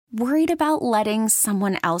Worried about letting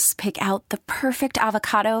someone else pick out the perfect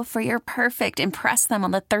avocado for your perfect impress them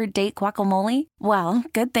on the third date guacamole? Well,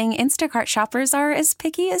 good thing Instacart shoppers are as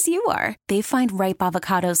picky as you are. They find ripe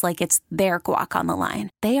avocados like it's their guac on the line.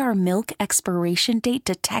 They are milk expiration date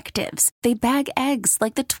detectives. They bag eggs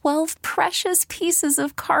like the 12 precious pieces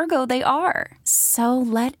of cargo they are. So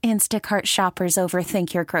let Instacart shoppers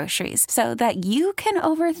overthink your groceries so that you can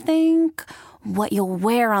overthink what you'll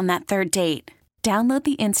wear on that third date. Download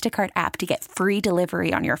the Instacart app to get free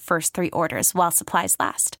delivery on your first 3 orders while supplies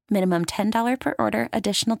last. Minimum $10 per order.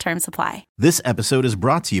 Additional terms apply. This episode is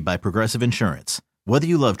brought to you by Progressive Insurance. Whether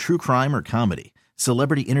you love true crime or comedy,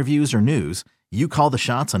 celebrity interviews or news, you call the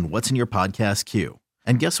shots on what's in your podcast queue.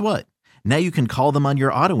 And guess what? Now you can call them on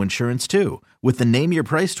your auto insurance too with the Name Your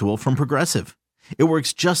Price tool from Progressive. It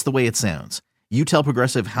works just the way it sounds. You tell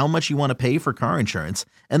Progressive how much you want to pay for car insurance,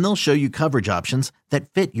 and they'll show you coverage options that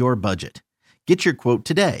fit your budget. Get your quote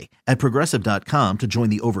today at Progressive.com to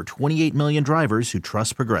join the over 28 million drivers who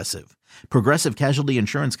trust Progressive. Progressive Casualty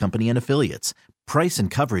Insurance Company and Affiliates. Price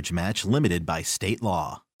and coverage match limited by state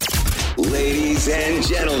law. Ladies and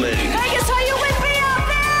gentlemen. Vegas, are you with me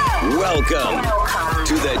out there? Welcome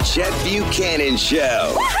to the Chet Buchanan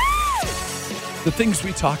Show. Woo-hoo! The things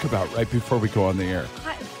we talk about right before we go on the air.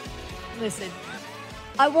 Listen,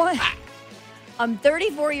 I'm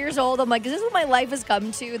 34 years old. I'm like, is this what my life has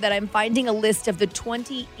come to? That I'm finding a list of the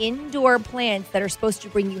 20 indoor plants that are supposed to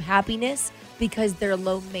bring you happiness because they're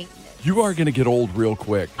low maintenance. You are going to get old real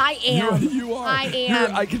quick. I am. You are. I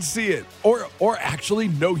am. I can see it. Or actually,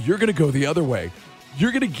 no, you're going to go the other way.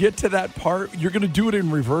 You're going to get to that part. You're going to do it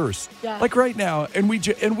in reverse. Yeah. Like right now, and we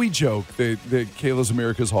joke that Kayla's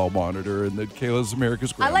America's Hall monitor and that Kayla's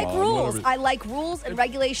America's grandma. I like rules. I like rules and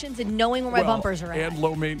regulations and knowing where my bumpers are at. And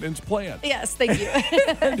low maintenance plants. Yes, thank you.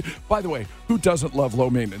 And by the way, who doesn't love low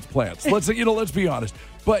maintenance plants? Let's be honest.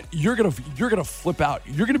 But you're gonna flip out.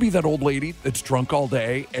 You're gonna be that old lady that's drunk all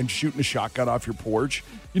day and shooting a shotgun off your porch.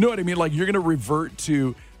 You know what I mean? Like you're gonna revert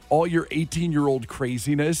to all your 18-year-old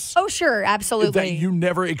craziness. Oh, sure. Absolutely. That you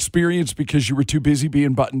never experienced because you were too busy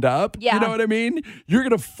being buttoned up. Yeah. You know what I mean? You're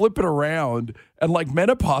going to flip it around, and like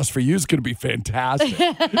menopause for you is going to be fantastic.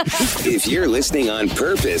 If you're listening on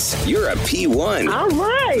purpose, you're a P1. All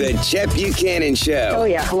right. The Chet Buchanan Show. Oh,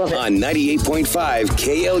 yeah. I love it. On 98.5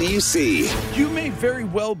 KLUC. You may very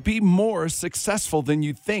well be more successful than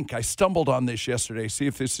you think. I stumbled on this yesterday. See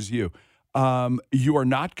if this is you. You are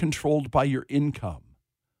not controlled by your income.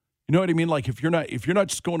 You know what I mean? Like if you're not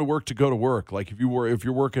just going to work, like if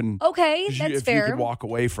you're working, okay, that's if fair. you could walk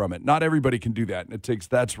away from it. Not everybody can do that, and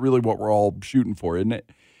that's really what we're all shooting for, isn't it?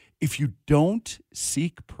 If you don't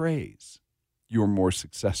seek praise, you're more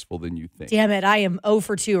successful than you think. Damn it, I am 0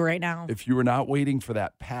 for 2 right now. If you are not waiting for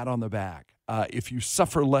that pat on the back, if you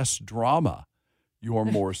suffer less drama, you're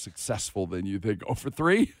more successful than you think. 0 for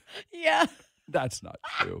 3? Yeah. That's not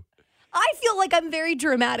true. I feel like I'm very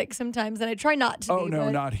dramatic sometimes, and I try not to be. No,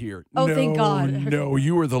 not here. Oh, no, thank God. No,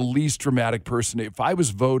 you are the least dramatic person. If I was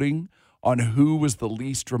voting on who was the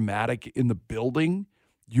least dramatic in the building,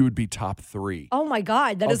 you would be top 3. Oh, my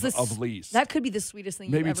God. That is of least. That could be the sweetest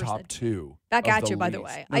thing Maybe you've ever said. Maybe top 2. Back at you, by the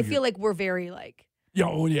way. I feel like we're very like...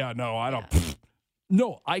 No, I don't...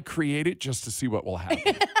 No, I create it just to see what will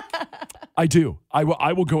happen. I do. I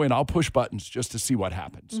will go in. I'll push buttons just to see what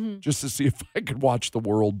happens, just to see if I could watch the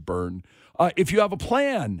world burn. If you have a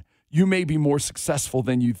plan, you may be more successful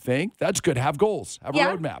than you think. That's good. Have goals. Have a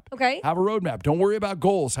roadmap. Okay. Have a roadmap. Don't worry about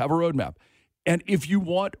goals. Have a roadmap. And if you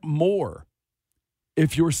want more,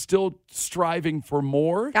 if you're still striving for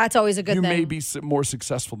more, that's always a good thing. You may be more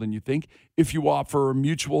successful than you think. If you offer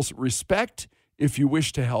mutual respect, if you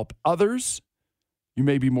wish to help others, you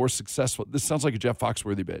may be more successful. This sounds like a Jeff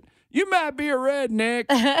Foxworthy bit. You might be a redneck.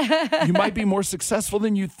 You might be more successful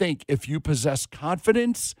than you think if you possess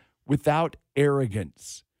confidence without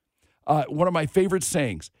arrogance. One of my favorite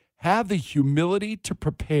sayings, have the humility to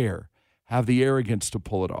prepare, have the arrogance to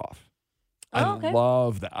pull it off. Okay. I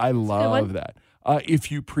love that. I love that. If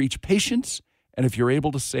you preach patience and if you're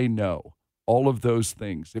able to say no, all of those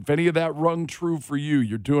things. If any of that rung true for you,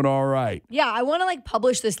 you're doing all right. Yeah, I want to like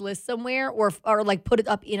publish this list somewhere or like put it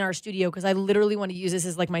up in our studio because I literally want to use this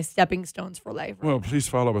as like my stepping stones for life. Well, please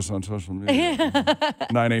follow us on social media.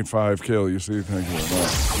 985 KLUC. Thank you very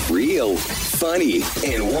much. Real, funny,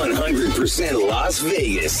 and 100% Las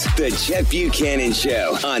Vegas. The Chet Buchanan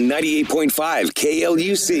Show on 98.5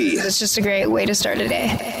 KLUC. It's just a great way to start a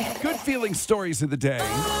day. Good feeling stories of the day.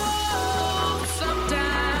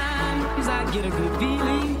 Get a good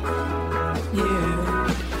feeling,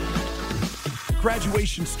 yeah.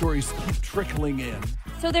 Graduation stories keep trickling in.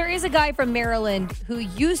 So there is a guy from Maryland who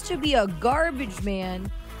used to be a garbage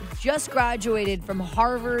man just graduated from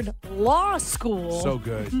Harvard Law School. So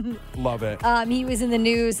good. Love it. He was in the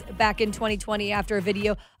news back in 2020 after a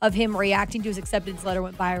video of him reacting to his acceptance letter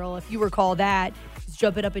went viral. If you recall that, just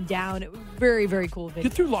jumping up and down. It was very, very cool video.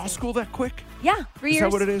 Get through law school that quick? Yeah, 3 years. Is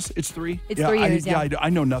that what it is? It's 3? It's 3 years, yeah. I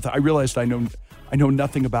know nothing. I realized I know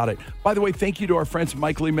nothing about it. By the way, thank you to our friends at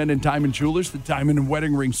Michael E. Menden Diamond Jewelers, the diamond and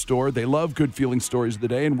wedding ring store. They love good feeling stories of the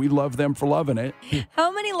day, and we love them for loving it.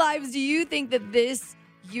 How many lives do you think that this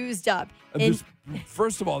used up?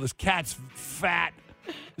 First of all, this cat's fat.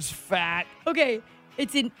 It's fat. Okay,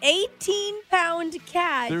 it's an 18-pound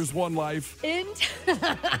cat. There's one life. In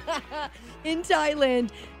Thailand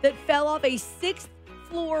that fell off a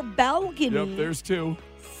 6th-floor balcony. Yep, there's 2.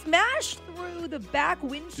 Smashed through the back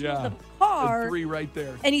windshield of a And car. 3 right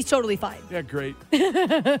there. And he's totally fine. Yeah, great.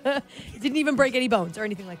 Didn't even break any bones or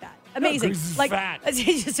anything like that. Amazing. No, 'cause he's fat.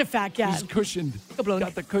 He's just a fat cat. He's cushioned. Kablunk.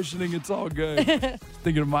 Got the cushioning. It's all good.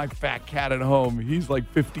 Thinking of my fat cat at home. He's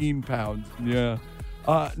like 15 pounds. Yeah.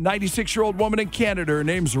 96-year-old woman in Canada. Her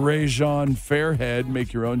name's Rajon Fairhead.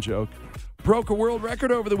 Make your own joke. Broke a world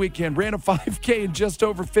record over the weekend. Ran a 5K in just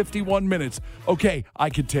over 51 minutes. Okay, I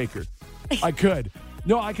could take her. I could.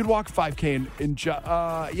 No, I could walk 5K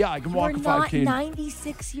I can walk a 5K. You're not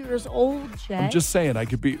 96 years old, Chet. I'm just saying I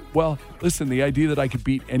could beat. Well, listen, the idea that I could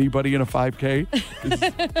beat anybody in a 5K.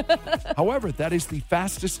 However, that is the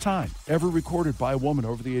fastest time ever recorded by a woman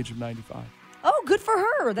over the age of 95. Oh, good for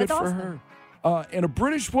her. That's Good awesome. for her. And a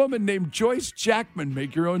British woman named Joyce Jackman,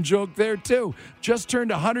 make your own joke there too, just turned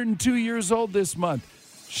 102 years old this month.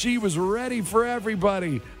 She was ready for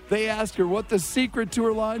everybody. They asked her what the secret to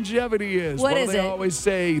her longevity is. What do is they it? always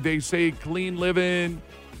say? They say clean living,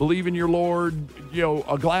 believe in your Lord,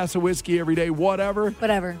 a glass of whiskey every day, whatever.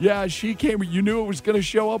 Whatever. Yeah, she came. You knew it was going to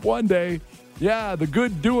show up one day. Yeah, the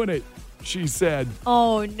good doing it, she said.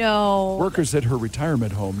 Oh, no. Workers at her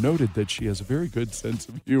retirement home noted that she has a very good sense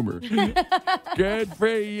of humor. Good for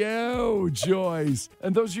you, Joyce.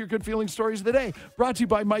 And those are your good feeling stories of the day. Brought to you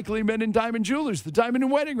by Michael E. Menden Diamond Jewelers, the diamond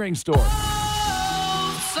and wedding ring store.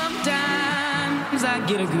 Sometimes I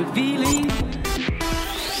get a good feeling. The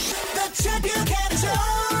Chet Buchanan Show.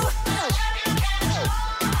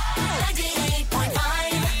 98.5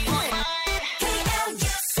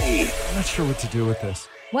 KLUC. I'm not sure what to do with this.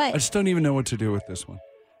 What? I just don't even know what to do with this one.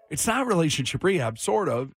 It's not relationship rehab, sort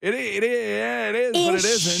of. It is, but it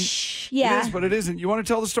isn't. Yeah. It is, but it isn't. You want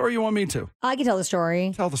to tell the story? You want me to? I can tell the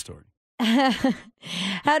story. Tell the story.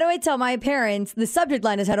 How do I tell my parents? The subject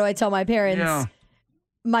line is, how do I tell my parents? Yeah.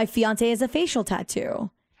 My fiance has a facial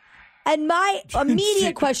tattoo. And my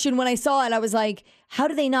immediate question when I saw it, I was like, how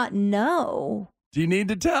do they not know? Do you need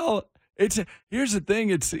to tell? Here's the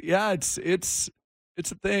thing. It's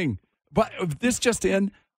a thing. But this just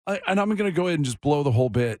in, and I'm going to go ahead and just blow the whole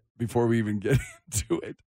bit before we even get into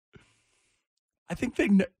it. I think they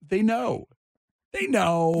know. They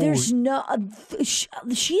know. There's no.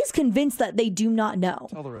 She is convinced that they do not know.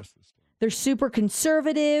 Tell the rest of the story. They're super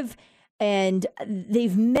conservative. And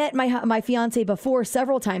they've met my fiance before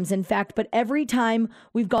several times, in fact. But every time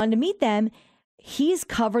we've gone to meet them, he's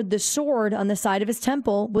covered the sword on the side of his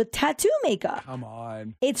temple with tattoo makeup. Come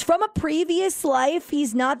on. It's from a previous life.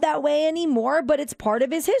 He's not that way anymore, but it's part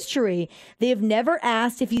of his history. They have never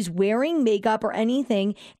asked if he's wearing makeup or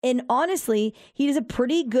anything. And honestly, he does a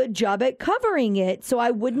pretty good job at covering it. So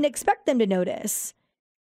I wouldn't expect them to notice.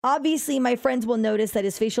 Obviously, my friends will notice that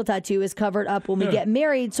his facial tattoo is covered up when we get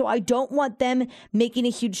married, so I don't want them making a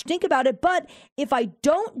huge stink about it. But if I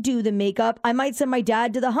don't do the makeup, I might send my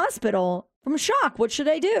dad to the hospital from shock. What should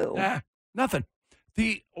I do? Nothing.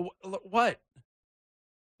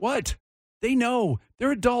 What? They know.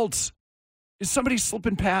 They're adults. Is somebody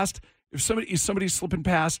slipping past? Is somebody slipping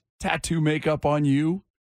past tattoo makeup on you?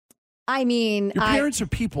 I mean, your parents are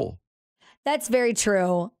people. That's very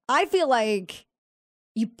true. I feel like.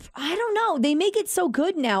 I don't know. They make it so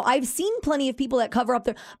good now. I've seen plenty of people that cover up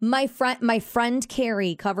their. My friend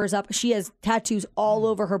Carrie covers up. She has tattoos all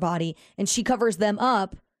over her body, and she covers them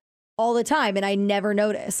up all the time, and I never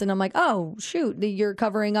notice. And I'm like, oh shoot, you're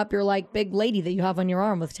covering up your like big lady that you have on your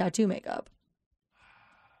arm with tattoo makeup.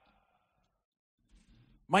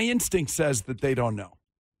 My instinct says that they don't know,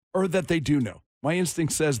 or that they do know. My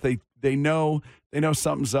instinct says they know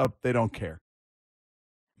something's up. They don't care.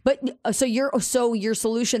 But so your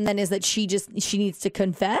solution then is that she needs to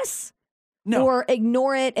confess? No. Or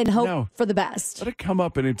ignore it and hope for the best? Let it come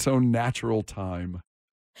up in its own natural time.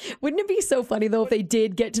 Wouldn't it be so funny though if they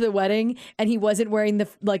did get to the wedding and he wasn't wearing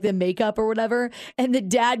the makeup or whatever, and the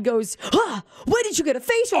dad goes, when did you get a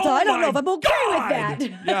facial tattoo? I don't know if I'm okay with that.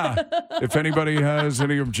 Yeah. If anybody has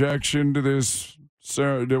any objection to this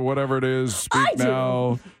Sir, whatever it is, speak I do.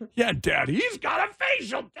 now. Yeah, Dad, he's got a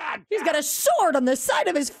facial tattoo. He's got a sword on the side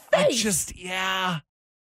of his face.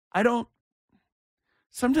 I don't.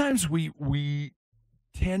 Sometimes we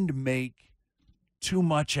tend to make too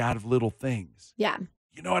much out of little things. Yeah.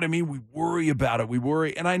 You know what I mean? We worry about it. We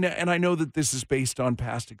worry, and I know that this is based on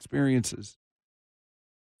past experiences.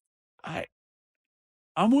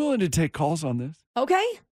 I'm willing to take calls on this. Okay.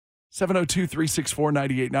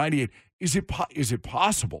 702-364-9898. Is it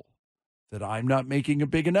possible that I'm not making a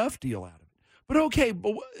big enough deal out of it? But okay,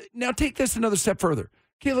 now take this another step further.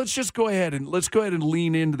 Okay, let's go ahead and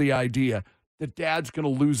lean into the idea that Dad's going to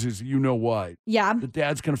lose his you know what. Yeah. That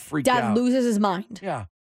Dad's going to freak out. Dad loses his mind Yeah.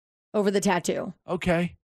 over the tattoo.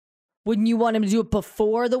 Okay. Wouldn't you want him to do it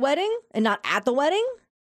before the wedding and not at the wedding?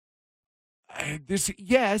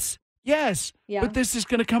 Yes. Yeah. But this is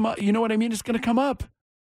going to come up. You know what I mean? It's going to come up.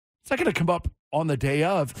 It's not going to come up on the day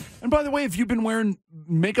of. And by the way, if you've been wearing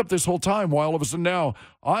makeup this whole time, why all of a sudden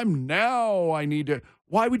I need to,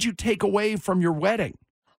 why would you take away from your wedding?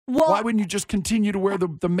 Well, Why wouldn't you just continue to wear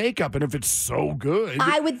the makeup? And if it's so good,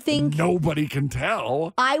 I would think nobody can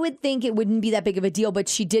tell. I would think it wouldn't be that big of a deal, but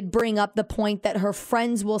she did bring up the point that her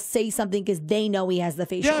friends will say something because they know he has the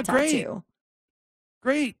facial tattoo.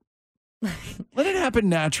 Great. Let it happen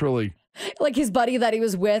naturally. Like his buddy that he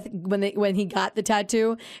was with when he got the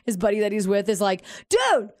tattoo, his buddy that he's with is like,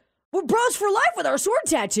 dude, we're bros for life with our sword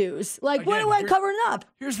tattoos. Like, what do I cover it up?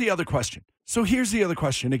 Here's the other question.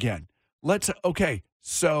 Again.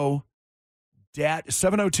 So Dad,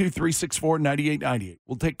 702-364-9898.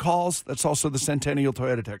 We'll take calls. That's also the Centennial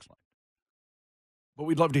Toyota text line. But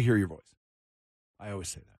we'd love to hear your voice. I always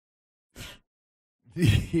say that.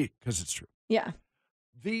 Because it's true. Yeah.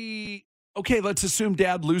 Let's assume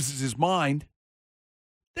Dad loses his mind.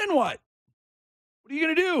 Then what? What are you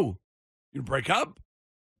going to do? You going to break up?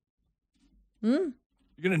 You're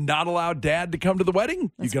going to not allow Dad to come to the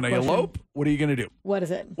wedding? That's You're going to elope? What are you going to do? What is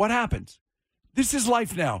it? What happens? This is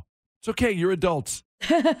life now. It's okay. You're adults.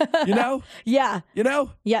 You know? Yeah. You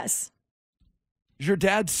know? Yes. Is your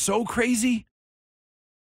dad so crazy?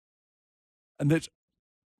 And that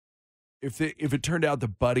if it turned out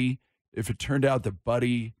that Buddy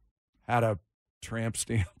had a tramp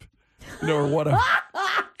stamp, or whatever.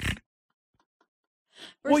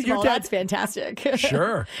 First of all, that's fantastic.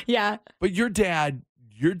 Sure. Yeah. But your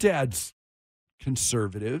dad's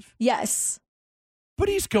conservative. Yes. But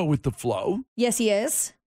he's go with the flow. Yes, he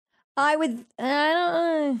is. I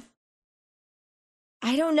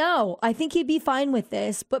don't know. I think he'd be fine with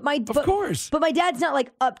this, but of course. But my dad's not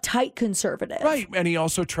like uptight conservative. Right. And he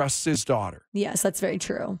also trusts his daughter. Yes, that's very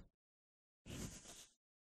true.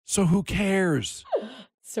 So who cares?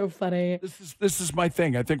 So funny. This is my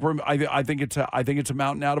thing. I think it's a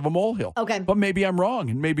mountain out of a molehill. Okay. But maybe I'm wrong,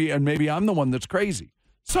 and maybe I'm the one that's crazy.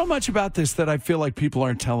 So much about this that I feel like people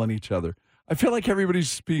aren't telling each other. I feel like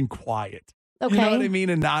everybody's being quiet. Okay. You know what I mean?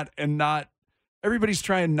 And not everybody's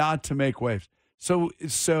trying not to make waves. So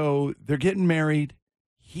they're getting married.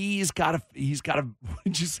 He's got a what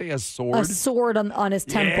did you say, a sword? A sword on his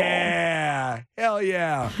temple. Yeah. Hell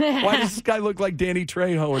yeah. Why does this guy look like Danny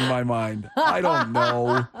Trejo in my mind? I don't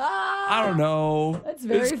know. That's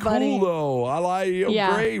very it's funny. Cool though. I like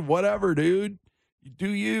Yeah. Great, whatever, dude. You do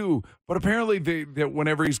you. But apparently that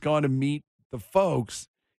whenever he's gone to meet the folks,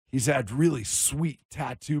 he's had really sweet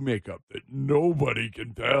tattoo makeup that nobody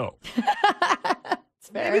can tell.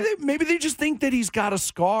 Maybe they just think that he's got a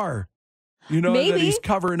scar. You know, that he's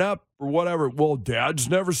covering up or whatever. Well, Dad's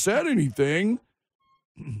never said anything.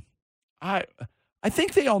 I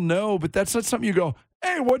think they all know, but that's not something you go,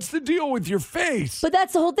 hey, what's the deal with your face? But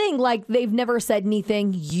that's the whole thing. Like, they've never said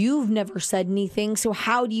anything. You've never said anything. So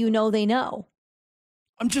how do you know they know?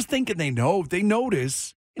 I'm just thinking they know. They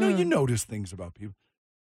notice. You know, you notice things about people.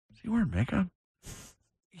 Is he wearing makeup?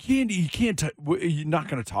 You can't. You're not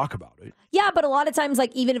going to talk about it. Yeah, but a lot of times,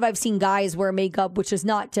 like, even if I've seen guys wear makeup, which is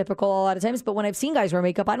not typical a lot of times, but when I've seen guys wear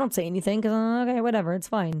makeup, I don't say anything because, okay, whatever, it's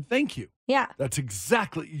fine. Thank you. Yeah. That's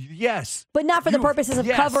exactly, yes. But not for the purposes of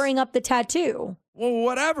covering up the tattoo. Well,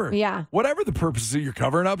 whatever. Yeah. Whatever the purpose is, you're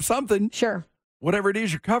covering up something. Sure. Whatever it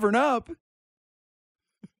is you're covering up.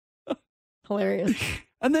 Hilarious.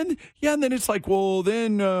 And then it's like, well,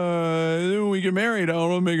 then we get married. I don't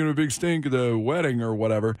know, making a big stink at the wedding or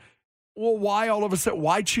whatever. Well, why all of a sudden?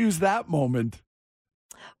 Why choose that moment?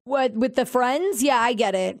 What, with the friends? Yeah, I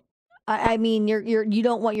get it. I mean, you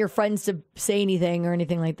don't want your friends to say anything or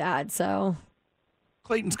anything like that. So,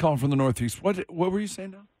 Clayton's calling from the Northeast. What were you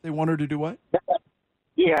saying now? They want her to do what?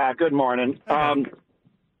 Yeah. Good morning.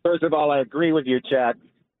 First of all, I agree with you, Chet.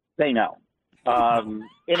 They know.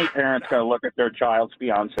 Any parent's going to look at their child's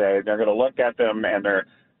fiance. They're going to look at them, and they're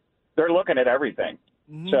looking at everything.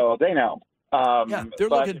 So they know. Yeah, they're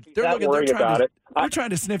looking. They're trying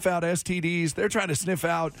to sniff out STDs. They're trying to sniff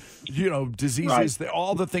out, diseases. Right.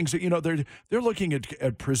 All the things that they're looking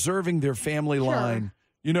at preserving their family line.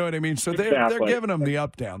 You know what I mean? So they're giving them the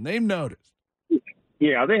up down. They've noticed.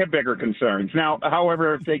 Yeah, they have bigger concerns now.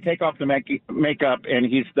 However, if they take off the makeup and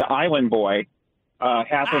he's the island boy,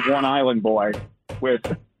 half of one island boy, with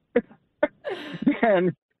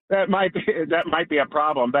then. That might be a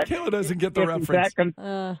problem. But Kayla doesn't get the reference.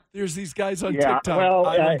 There's these guys on TikTok. Well,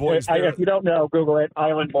 Island Boys. If you don't know, Google it.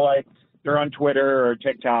 Island Boy. They're on Twitter or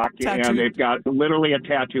TikTok, and they've got literally a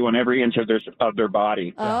tattoo on every inch of their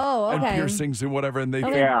body. Oh, okay. And piercings and whatever, and they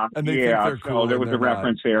think they're cool. So there was a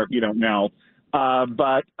reference there. If you don't know,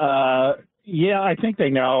 but I think they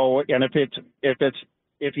know. And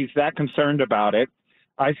if he's that concerned about it,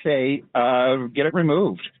 I say get it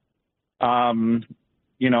removed.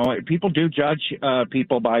 People do judge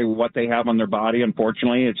people by what they have on their body.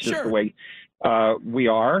 Unfortunately, it's just the way we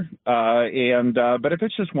are. But if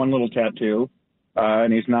it's just one little tattoo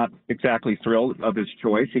and he's not exactly thrilled of his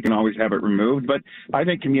choice, he can always have it removed. But I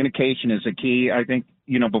think communication is a key. I think,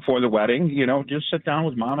 before the wedding, just sit down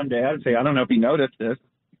with mom and dad and say, I don't know if you noticed this,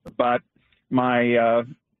 but my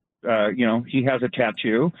he has a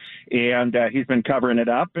tattoo, and he's been covering it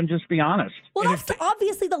up, and just be honest. Well, that's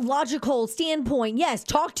obviously the logical standpoint. Yes,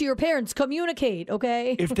 talk to your parents, communicate,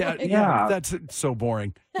 okay? If dad, that's so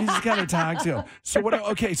boring. You just got to talk to him. So what if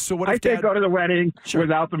I dad... say go to the wedding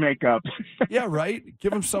without the makeup. Yeah, right?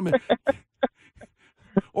 Give him some...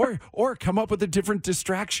 Or come up with a different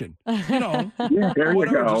distraction. There you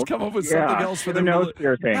go. Just come up with something else for them.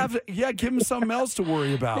 Give him something else to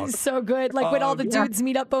worry about. It's so good. Like when all the dudes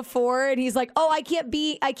meet up before, and he's like, "Oh, I can't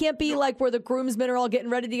be like where the groomsmen are all getting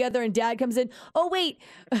ready together, and dad comes in. Oh wait,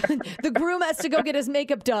 the groom has to go get his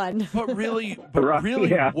makeup done." But really,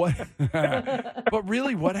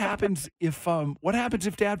 what happens if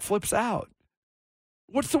dad flips out?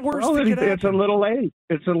 What's the worst thing that could happen? It's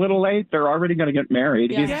a little late. They're already going to get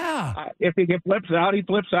married. Yeah. If he flips out, he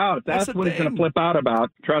flips out. That's what he's going to flip out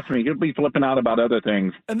about. Trust me, he'll be flipping out about other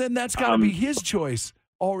things. And then that's got to be his choice.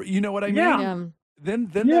 Or you know what I mean? Yeah. Then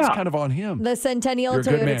that's kind of on him. The Centennial You're a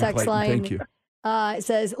good Toyota man, text Clayton. line. Thank you. It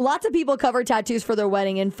says, lots of people cover tattoos for their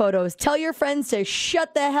wedding in photos. Tell your friends to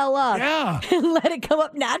shut the hell up. Yeah. And let it come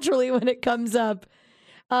up naturally when it comes up.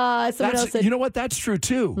 Someone else said, you know what? That's true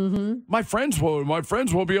too. Mm-hmm. My friends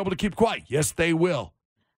won't be able to keep quiet. Yes, they will.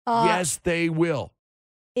 Yes, they will.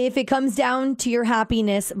 If it comes down to your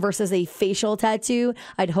happiness versus a facial tattoo,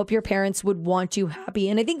 I'd hope your parents would want you happy.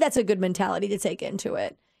 And I think that's a good mentality to take into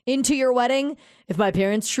your wedding. If my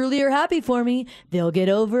parents truly are happy for me, they'll get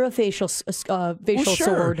over a facial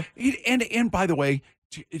sword. And by the way,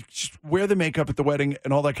 just wear the makeup at the wedding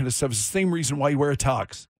and all that kind of stuff. It's the same reason why you wear a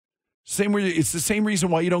tux. It's the same reason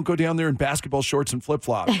why you don't go down there in basketball shorts and flip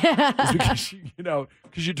flops. Because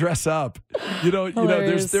you dress up.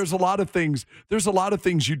 There's a lot of things. There's a lot of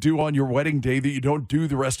things you do on your wedding day that you don't do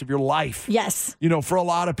the rest of your life. Yes. For a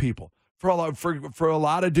lot of people, for a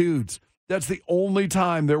lot of dudes, that's the only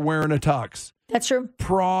time they're wearing a tux. That's true.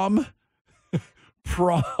 Prom,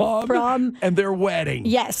 and their wedding.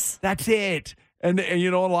 Yes. That's it. And a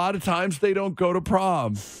lot of times they don't go to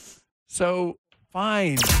prom. So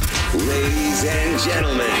fine. Ladies and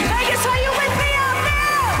gentlemen, Vegas, are you with me out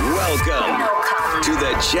there? welcome to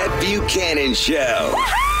the Chet Buchanan Show.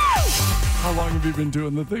 How long have you been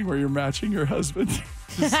doing the thing where you're matching your husband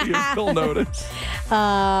to see if he'll notice?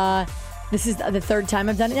 This is the third time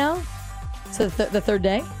I've done it now. So the third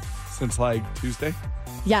day. Since like Tuesday?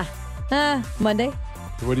 Yeah. Monday.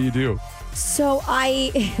 What do you do? So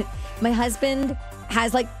my husband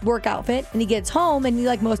has like work outfit, and he gets home and he,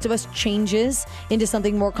 like most of us, changes into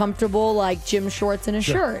something more comfortable, like gym shorts and a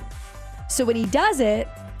shirt. So when he does it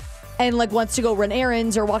and like wants to go run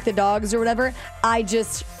errands or walk the dogs or whatever, I'm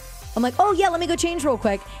like, oh yeah, let me go change real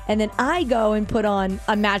quick. And then I go and put on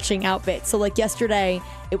a matching outfit. So like yesterday,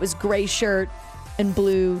 it was gray shirt and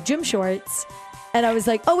blue gym shorts. And I was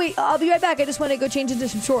like, oh wait, I'll be right back. I just want to go change into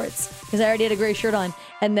some shorts because I already had a gray shirt on.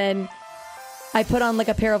 And then I put on like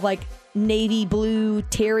a pair of like navy blue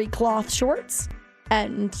terry cloth shorts,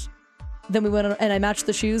 and then we went on, and I matched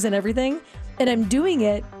the shoes and everything, and I'm doing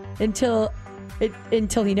it until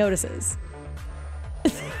he notices.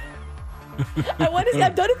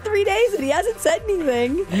 I've done it 3 days and he hasn't said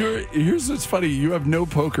anything. Here's what's funny: you have no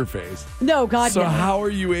poker face. No, God. So no. how are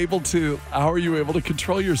you able to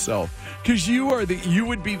control yourself? Because you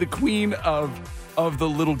would be the queen of the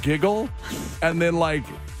little giggle, and then like.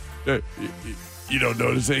 You don't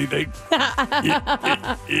notice anything?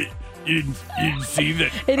 You didn't see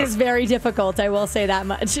that? It is very difficult. I will say that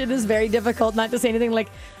much. It is very difficult not to say anything like,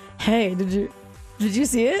 "Hey, did you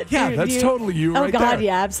see it?" Yeah, that's totally you right there. Oh, God,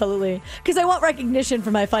 yeah, absolutely. Because I want recognition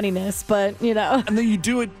for my funniness, but, And then you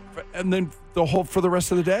do it, and then for the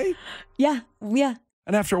rest of the day? Yeah.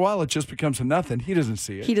 And after a while, it just becomes a nothing. He doesn't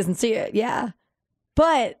see it. He doesn't see it, yeah.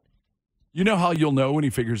 But. You know how you'll know when he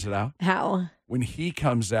figures it out? How? When he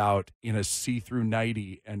comes out in a see-through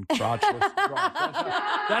nightie and crotchless drop.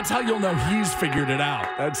 That's how you'll know he's figured it out.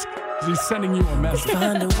 He's sending you a message. 3, 2, 1,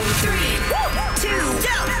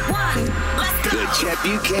 let's go. The Chet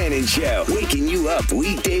Buchanan Show, waking you up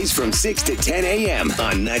weekdays from 6 to 10 a.m.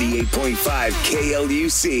 on 98.5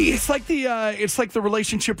 KLUC. It's like the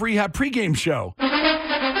relationship rehab pregame show.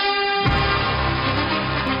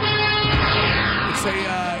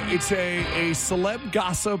 It's a celeb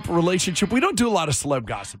gossip relationship. We don't do a lot of celeb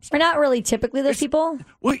gossips. We're not really typically those people.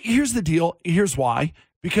 Well, here's the deal. Here's why.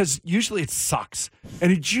 Because usually it sucks.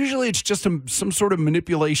 And it's just some sort of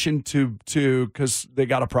manipulation because they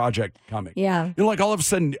got a project coming. Yeah. Like all of a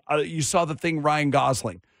sudden, you saw the thing Ryan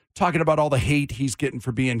Gosling talking about all the hate he's getting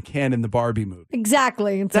for being Ken in the Barbie movie.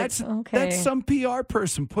 Exactly. That's some PR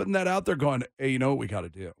person putting that out there going, hey, you know what we got to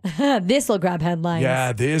do? This will grab headlines.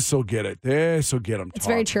 Yeah, this will get it. This will get them It's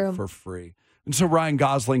very true. For free. And so Ryan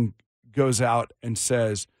Gosling goes out and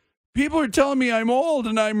says, people are telling me I'm old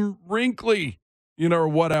and I'm wrinkly, or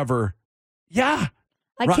whatever. Yeah.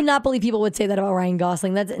 I cannot believe people would say that about Ryan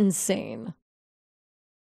Gosling. That's insane.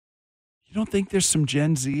 You don't think there's some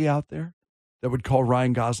Gen Z out there that would call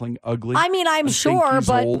Ryan Gosling ugly? I mean, I'm sure,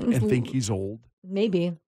 but think he's old.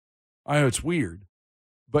 Maybe. I know it's weird,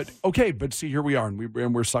 but okay. But see, here we are,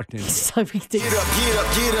 and we're sucked in. Get up.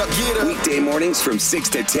 Weekday mornings from 6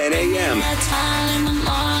 to 10 a.m.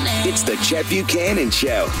 It's the Chet Buchanan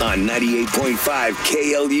Show on 98.5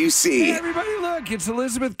 KLUC. Hey, everybody, look! It's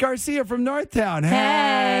Elizabeth Garcia from Northtown.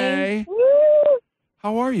 Hey.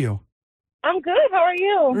 How are you? I'm good. How are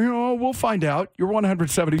you? We'll find out. Your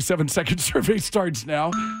 177-second survey starts now.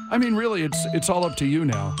 I mean, really, it's all up to you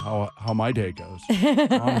now how my day goes,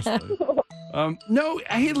 honestly. No,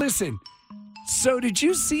 hey, listen. So did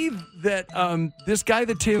you see that this guy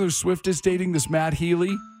that Taylor Swift is dating, this Matt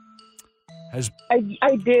Healy,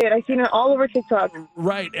 I did. I seen it all over TikTok.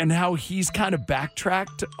 Right, and how he's kind of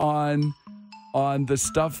backtracked on the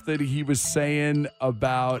stuff that he was saying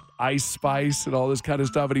about Ice Spice and all this kind of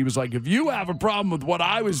stuff. And he was like, if you have a problem with what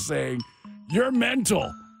I was saying, you're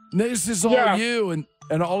mental. This is all you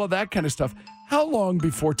and all of that kind of stuff. How long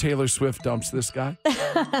before Taylor Swift dumps this guy?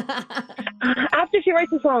 After she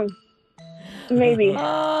writes a song. Maybe.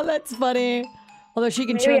 Oh, that's funny. Although she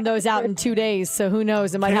can churn those out in 2 days, so who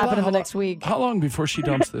knows? It might happen in the next week. How long before she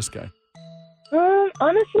dumps this guy?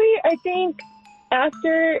 Honestly, I think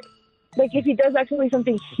after... Like, if he does actually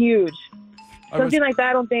something huge, like that,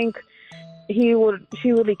 I don't think she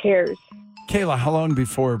really cares. Kayla, how long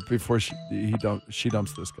before she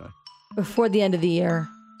dumps this guy? Before the end of the year.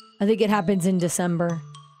 I think it happens in December.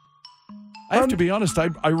 I have to be honest.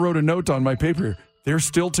 I wrote a note on my paper. They're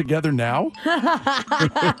still together now?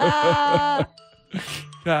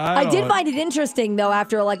 I did find it interesting, though,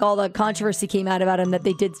 after all the controversy came out about him, that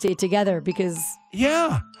they did stay together because...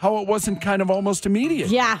 Yeah, how it wasn't kind of almost immediate.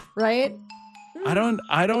 Yeah, right? I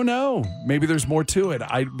don't know. Maybe there's more to it.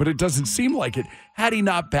 But it doesn't seem like it. Had he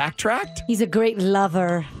not backtracked? He's a great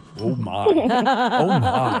lover. Oh, my. Oh,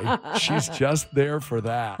 my. She's just there for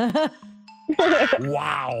that.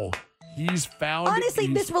 Wow. He's found... Honestly,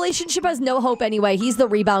 this relationship has no hope anyway. He's the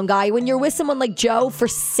rebound guy. When you're with someone like Joe for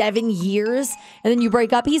 7 years and then you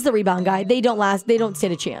break up, he's the rebound guy. They don't last. They don't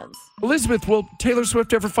stand a chance. Elizabeth, will Taylor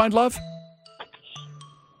Swift ever find love?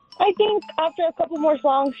 I think after a couple more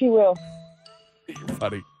songs, she will. You're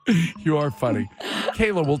funny. You are funny.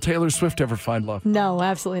 Kayla, will Taylor Swift ever find love? No,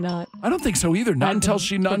 absolutely not. I don't think so either. Not until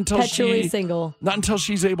perpetually single. Not until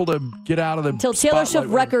she's able to get out of the until Taylor Swift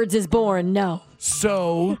Records is born. No.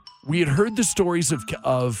 So we had heard the stories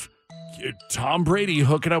of Tom Brady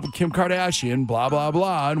hooking up with Kim Kardashian, blah blah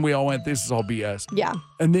blah, and we all went, "This is all BS." Yeah.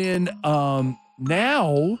 And then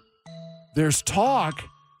now there's talk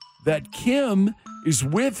that Kim is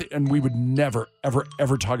with, and we would never, ever,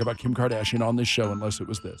 ever talk about Kim Kardashian on this show unless it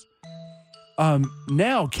was this.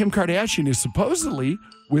 Now Kim Kardashian is supposedly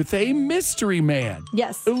with a mystery man.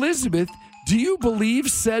 Yes. Elizabeth, do you believe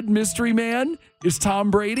said mystery man is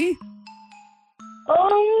Tom Brady?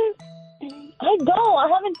 I don't. I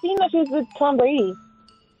haven't seen that she's with Tom Brady.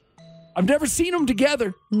 I've never seen them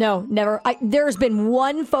together. No, never. There's been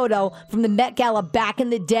one photo from the Met Gala back in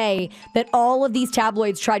the day that all of these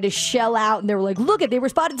tabloids tried to shell out, and they were like, look, they were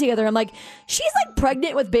spotted together. I'm like, she's like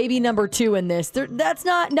pregnant with baby number 2 in this.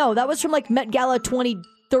 That was from like Met Gala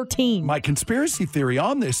 2013. My conspiracy theory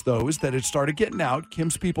on this, though, is that it started getting out.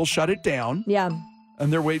 Kim's people shut it down. Yeah.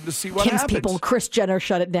 And they're waiting to see what Kim's happens. people, Kris Jenner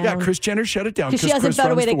shut it down. Yeah, Kris Jenner shut it down. Because she hasn't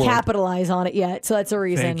found a way to capitalize on it yet, so that's a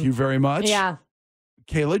reason. Thank you very much. Yeah.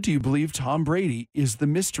 Kayla, do you believe Tom Brady is the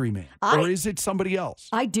mystery man? Or is it somebody else?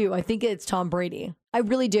 I do. I think it's Tom Brady. I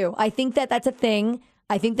really do. I think that's a thing.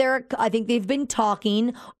 I think they've been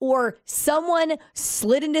talking, or someone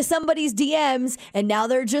slid into somebody's DMs and now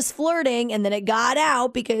they're just flirting, and then it got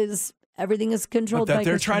out because everything is controlled by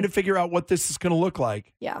they're trying to figure out what this is going to look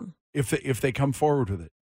like. Yeah. If they come forward with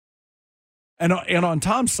it. And on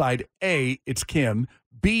Tom's side, A, it's Kim.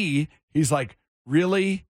 B, he's like,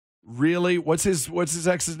 really? What's his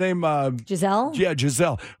ex's name? Giselle? Yeah,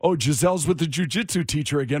 Giselle. Oh, Giselle's with the jiu-jitsu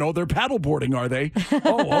teacher again. Oh, they're paddleboarding, are they?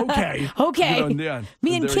 Oh, okay. Okay. Yeah.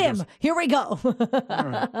 Me and Kim, here we go. All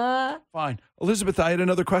right. Fine. Elizabeth, I had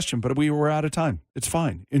another question, but we were out of time. It's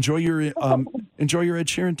fine. Enjoy your Ed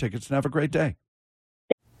Sheeran tickets and have a great day.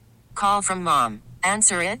 Call from mom.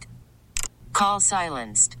 Answer it. Call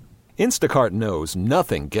silenced. Instacart knows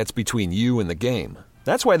nothing gets between you and the game.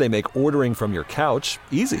 That's why they make ordering from your couch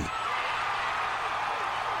easy.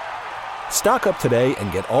 Stock up today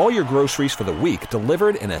and get all your groceries for the week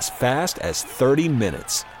delivered in as fast as 30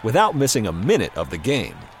 minutes without missing a minute of the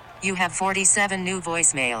game. You have 47 new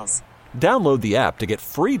voicemails. Download the app to get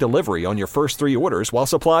free delivery on your first 3 orders while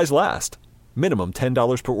supplies last. Minimum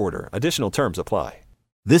 $10 per order. Additional terms apply.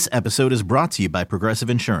 This episode is brought to you by Progressive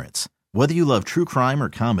Insurance. Whether you love true crime or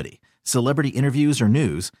comedy, celebrity interviews or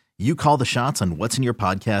news, you call the shots on what's in your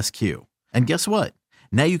podcast queue. And guess what?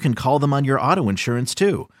 Now you can call them on your auto insurance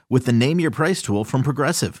too with the Name Your Price tool from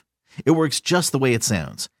Progressive. It works just the way it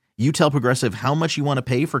sounds. You tell Progressive how much you want to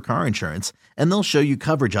pay for car insurance, and they'll show you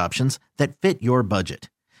coverage options that fit your budget.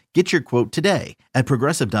 Get your quote today at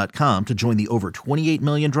Progressive.com to join the over 28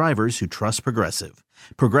 million drivers who trust Progressive.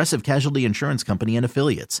 Progressive Casualty Insurance Company and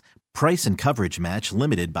Affiliates. Price and coverage match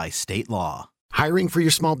limited by state law. Hiring for your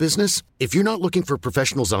small business? If you're not looking for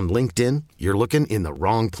professionals on LinkedIn, you're looking in the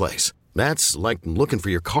wrong place. That's like looking for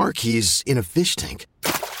your car keys in a fish tank.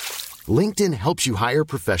 LinkedIn helps you hire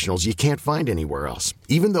professionals you can't find anywhere else,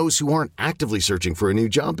 even those who aren't actively searching for a new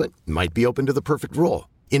job but might be open to the perfect role.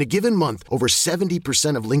 In a given month, over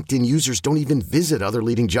 70% of LinkedIn users don't even visit other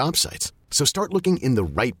leading job sites. So start looking in the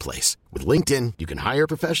right place. With LinkedIn, you can hire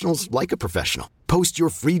professionals like a professional. Post your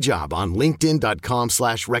free job on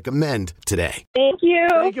linkedin.com/recommend today. Thank you.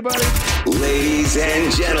 Thank you, buddy. Ladies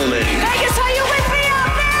and gentlemen. Vegas, are you with me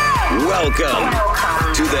out there? Welcome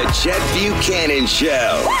to the Chet Buchanan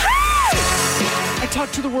Show. I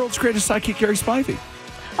talked to the world's greatest psychic, Gary Spivey.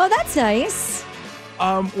 Oh, that's nice.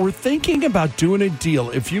 We're thinking about doing a deal.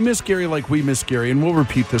 If you miss Gary like we miss Gary, and we'll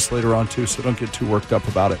repeat this later on too, so don't get too worked up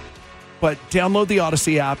about it. But download the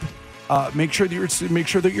Odyssey app. Make sure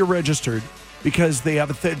that you're registered, because they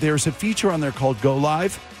have there's a feature on there called Go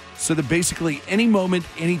Live, so that basically any moment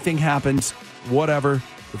anything happens, whatever,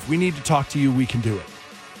 if we need to talk to you, we can do it.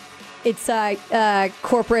 It's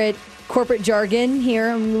corporate jargon here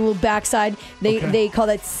on the little backside. They call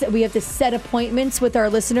that, we have to set appointments with our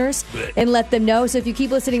listeners and let them know. So if you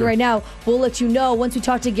keep listening right now, we'll let you know once we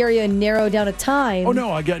talk to Gary and narrow down a time. Oh,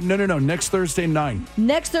 no, no. Next Thursday, 9.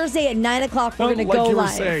 Next Thursday at 9 o'clock, we're going to go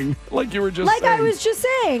live. Like you were just saying. I was just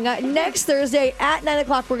saying. Next Thursday at 9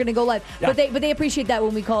 o'clock, we're going to go live. Yeah. But they appreciate that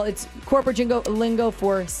when we call it's corporate lingo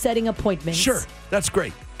for setting appointments. Sure. That's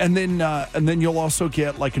great. And then you'll also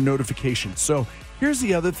get like a notification. So here's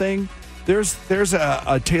the other thing. There's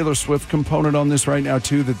a Taylor Swift component on this right now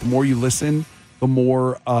too, that the more you listen, the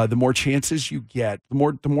more chances you get, the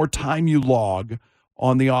more time you log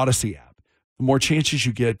on the Odyssey app, the more chances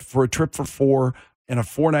you get for a trip for 4 and a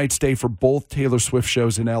 4-night stay for both Taylor Swift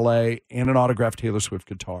shows in LA and an autographed Taylor Swift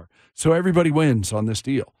guitar. So everybody wins on this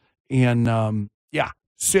deal. And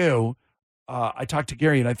so I talked to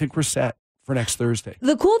Gary and I think we're set for next Thursday.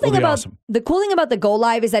 The cool thing about the Go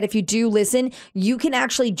Live is that if you do listen, you can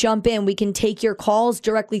actually jump in. We can take your calls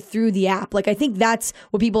directly through the app. Like, I think that's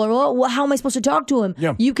what people are, well, how am I supposed to talk to him?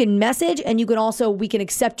 Yeah. You can message, and we can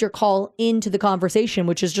accept your call into the conversation,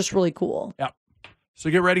 which is just really cool. Yeah. So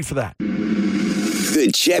get ready for that.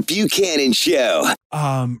 The Chet Buchanan Show.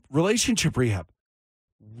 Relationship rehab.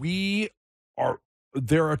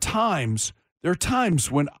 There are times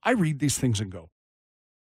when I read these things and go,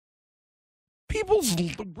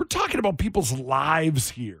 we're talking about people's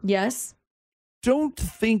lives here. Yes. Don't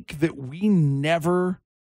think that we never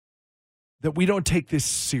that we don't take this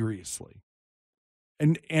seriously.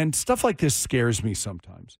 And stuff like this scares me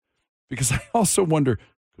sometimes because I also wonder,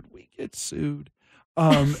 could we get sued?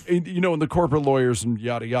 And the corporate lawyers and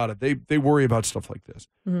yada, yada, they worry about stuff like this.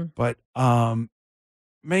 Mm-hmm. But,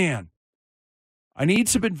 man, I need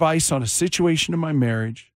some advice on a situation in my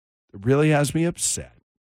marriage that really has me upset.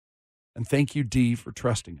 And thank you, Dee, for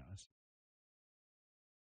trusting us.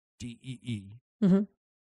 DEE. Mm-hmm.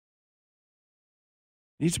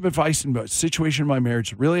 Need some advice on a situation in my marriage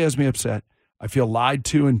that really has me upset. I feel lied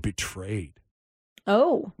to and betrayed.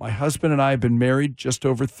 Oh. My husband and I have been married just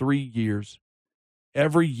over 3 years.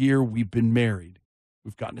 Every year we've been married,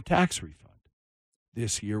 we've gotten a tax refund.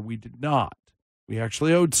 This year we did not. We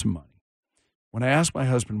actually owed some money. When I asked my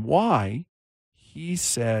husband why, he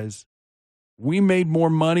says, we made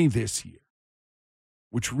more money this year,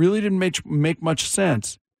 which really didn't make much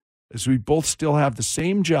sense as we both still have the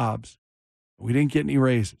same jobs. We didn't get any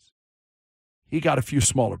raises. He got a few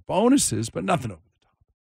smaller bonuses, but nothing over the top.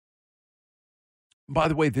 By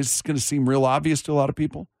the way, this is going to seem real obvious to a lot of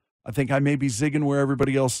people. I think I may be zigging where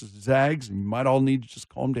everybody else zags, and you might all need to just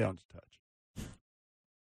calm down a touch.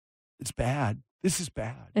 It's bad. This is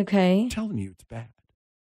bad. Okay. I'm telling you, it's bad.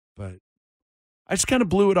 But I just kind of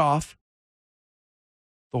blew it off,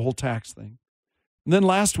 the whole tax thing. And then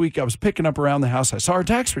last week, I was picking up around the house. I saw our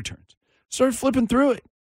tax returns. Started flipping through it.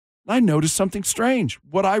 I noticed something strange.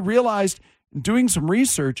 What I realized in doing some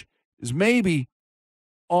research is maybe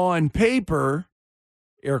on paper,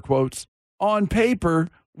 air quotes, on paper,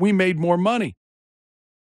 we made more money.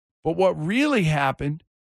 But what really happened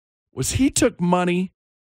was he took money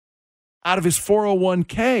out of his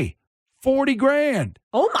 401k, 40 grand.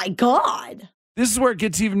 Oh my God. This is where it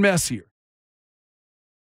gets even messier.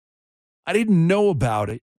 I didn't know about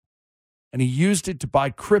it, and he used it to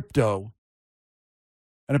buy crypto,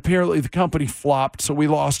 and apparently the company flopped, so we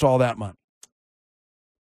lost all that money.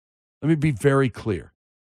 Let me be very clear.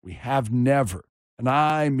 We have never, and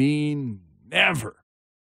I mean never,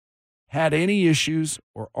 had any issues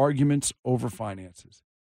or arguments over finances.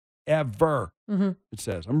 Ever, It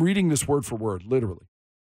says. I'm reading this word for word, literally.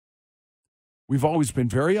 We've always been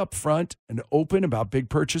very upfront and open about big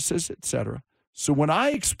purchases, etc. So when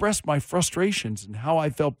I expressed my frustrations and how I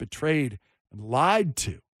felt betrayed and lied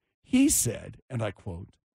to, he said, and I quote,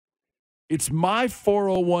 "It's my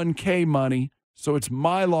 401k money, so it's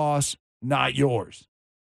my loss, not yours."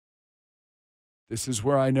 This is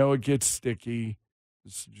where I know it gets sticky.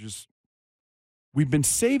 It's just, we've been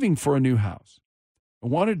saving for a new house. I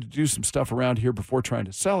wanted to do some stuff around here before trying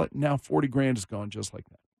to sell it. Now 40 grand is gone just like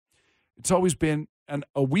that. It's always been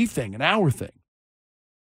a we thing, an our thing.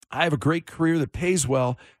 I have a great career that pays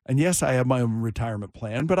well, and yes, I have my own retirement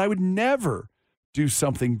plan, but I would never do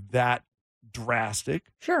something that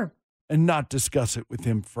drastic. Sure. And not discuss it with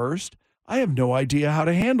him first. I have no idea how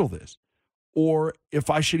to handle this or if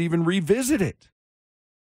I should even revisit it.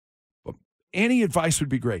 But any advice would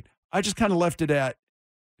be great. I just kind of left it at,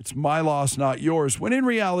 it's my loss, not yours, when in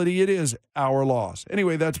reality, it is our loss.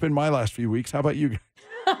 Anyway, that's been my last few weeks. How about you guys?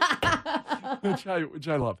 which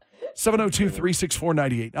I love.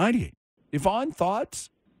 702-364-9898. Yvonne, thoughts?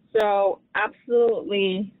 So,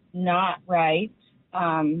 absolutely not right.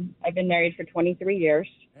 I've been married for 23 years.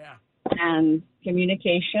 Yeah. And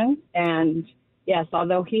communication. And yes,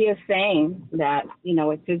 although he is saying that,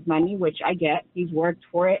 it's his money, which I get, he's worked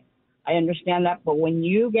for it. I understand that. But when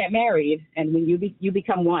you get married and when you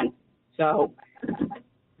become one. So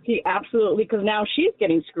he absolutely, because now she's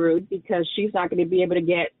getting screwed because she's not going to be able to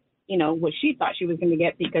get, what she thought she was going to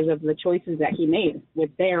get because of the choices that he made with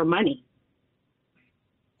their money.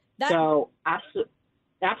 So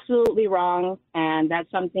absolutely wrong. And that's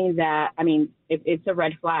something that, it's a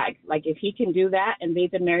red flag. Like, if he can do that and they've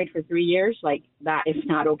been married for 3 years, like, that is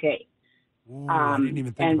not okay. Ooh, I didn't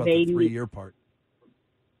even think about the 3-year part.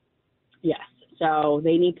 Yes. So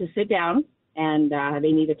they need to sit down and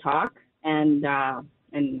they need to talk. And I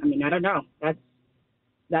don't know.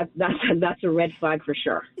 That's a red flag for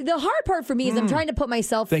sure. The hard part for me is I'm trying to put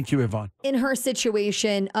myself Thank you, Yvonne. in her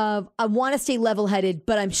situation of I want to stay level-headed,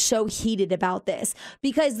 but I'm so heated about this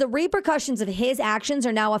because the repercussions of his actions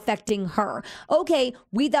are now affecting her. Okay,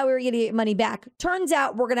 we thought we were going to get money back. Turns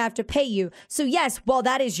out we're going to have to pay you. So yes, while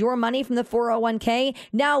that is your money from the 401k,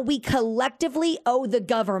 now we collectively owe the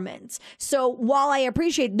government. So while I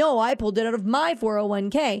appreciate, no, I pulled it out of my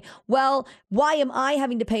 401k. Well, why am I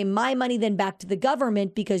having to pay my money then back to the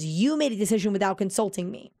government? Because you made a decision without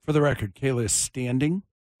consulting me. For the record, Kayla is standing.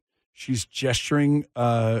 She's gesturing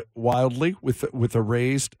wildly with a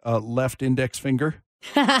raised left index finger.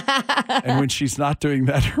 And when she's not doing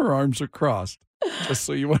that, her arms are crossed. Just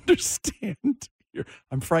so you understand.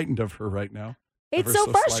 I'm frightened of her right now. It's so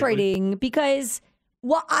frustrating because,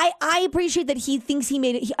 well, I appreciate that he thinks he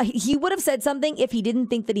made it. He would have said something if he didn't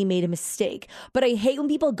think that he made a mistake. But I hate when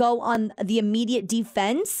people go on the immediate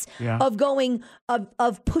defense of going,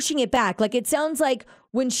 of pushing it back. Like it sounds like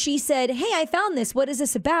when she said, hey, I found this. What is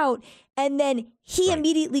this about? And then he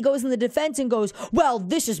immediately goes in the defense and goes, well,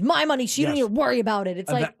 this is my money. So you don't need to worry about it.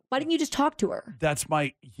 It's like, why didn't you just talk to her? That's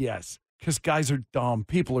because guys are dumb.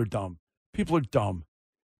 People are dumb.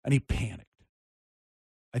 And he panicked.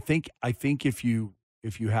 I think if you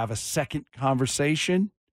have a second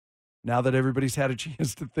conversation, now that everybody's had a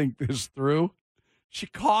chance to think this through, she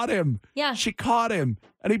caught him. Yeah. She caught him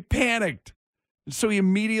and he panicked. And so he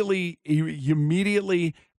immediately,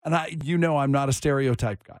 and I'm not a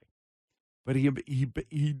stereotype guy, but he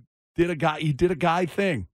did a guy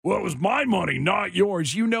thing. Well, it was my money, not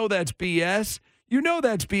yours. That's BS.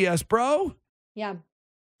 That's BS, bro. Yeah.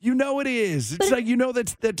 It is. It's like,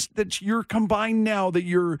 that's you're combined now that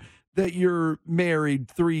you're married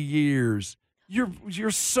 3 years. You're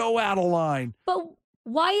so out of line. But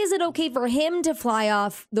why is it okay for him to fly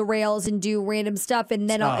off the rails and do random stuff and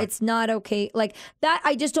then it's not okay? Like that,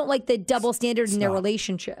 I just don't like the double standard in their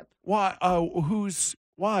relationship. Why?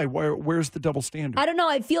 Why? Where's the double standard? I don't know.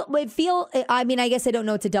 I mean, I guess I don't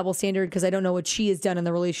know it's a double standard because I don't know what she has done in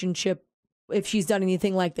the relationship. If she's done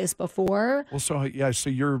anything like this before. Well, so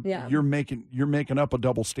you're making up a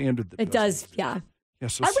double standard. It does, yeah. Yeah,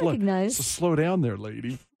 so I recognize. So slow down there,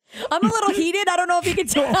 lady. I'm a little heated. I don't know if you can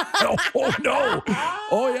tell. No.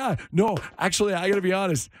 Oh yeah. No, actually, I got to be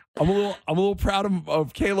honest. I'm a little proud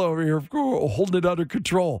of Kayla over here for holding it under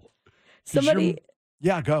control.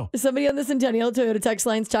 Go. Somebody on the Centennial Toyota text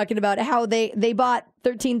line's talking about how they bought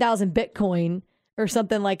 13,000 Bitcoin or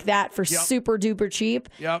something like that for super duper cheap.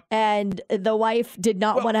 Yep. And the wife did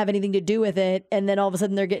not want to have anything to do with it. And then all of a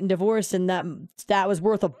sudden they're getting divorced, and that was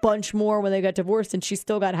worth a bunch more when they got divorced, and she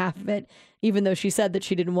still got half of it, even though she said that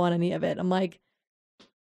she didn't want any of it. I'm like,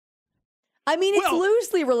 I mean, it's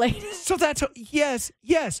loosely related. So that's yes.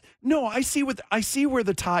 No, I see where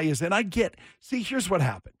the tie is, and I get. See, here's what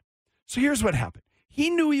happened. He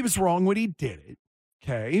knew he was wrong when he did it.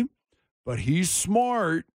 Okay, but he's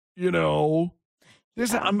smart,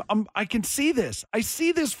 I can see this. I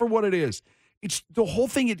see this for what it is. It's the whole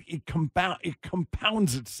thing. It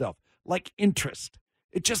compounds itself like interest.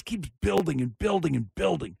 It just keeps building and building and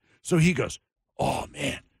building. So he goes, "Oh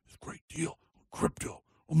man, it's a great deal on crypto.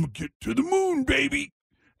 I'm gonna get to the moon, baby."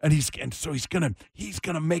 And he's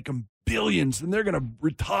gonna make them billions, and they're gonna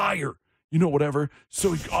retire. Whatever.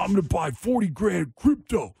 So I'm gonna buy 40 grand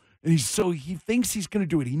crypto, and he thinks he's gonna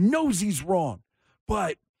do it. He knows he's wrong,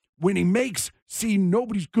 but when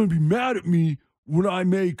nobody's going to be mad at me when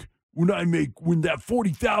that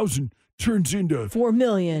 40,000 turns into 4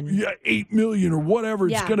 million. Yeah, 8 million or whatever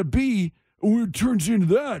it's going to be. And when it turns into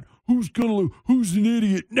that, who's an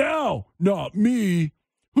idiot now? Not me.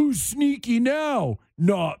 Who's sneaky now?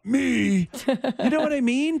 Not me. You know what I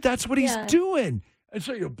mean? That's what he's doing. And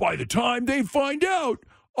so by the time they find out,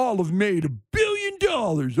 I'll have made $1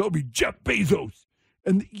 billion. I'll be Jeff Bezos.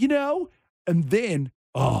 And, and then,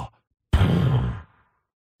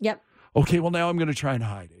 Yep. Okay, well, now I'm going to try and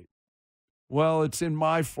hide it. Well, it's in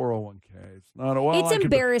my 401k. It's not. It's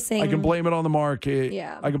embarrassing. I can blame it on the market.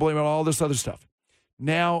 Yeah. I can blame it on all this other stuff.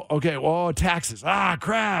 Now, okay, taxes.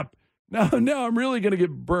 Crap. Now I'm really going to get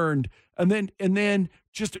burned. And then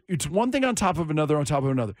just, it's one thing on top of another on top of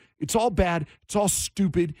another. It's all bad. It's all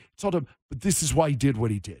stupid. It's all dumb. But this is why he did what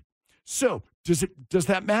he did. So does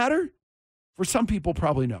that matter? For some people,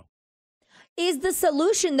 probably no. Is the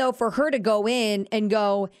solution, though, for her to go in and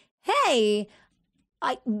go, hey,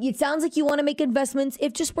 it sounds like you want to make investments.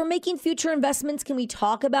 If just we're making future investments, can we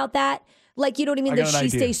talk about that? Like, you know what I mean? That she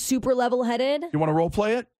stays super level-headed. You want to role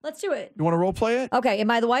play it? Let's do it. You want to role play it? Okay.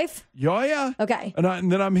 Am I the wife? Yeah. Okay.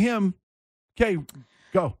 And then I'm him. Okay,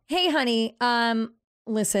 go. Hey, honey.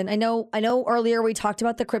 Listen, I know earlier we talked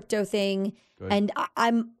about the crypto thing, and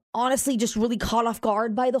I'm honestly just really caught off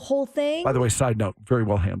guard by the whole thing. By the way, side note, very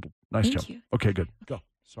well handled. Nice Thank job. you. Okay, good. Go.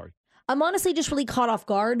 Sorry. I'm honestly just really caught off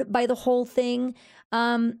guard by the whole thing.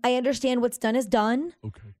 I understand what's done is done.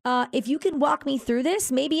 Okay. If you can walk me through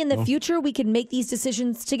this, maybe in the future we can make these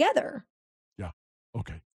decisions together. Yeah.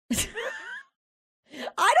 Okay.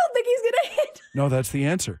 I don't think he's going to hit. No, that's the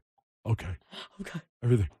answer. Okay.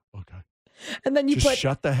 Everything. Okay. And then just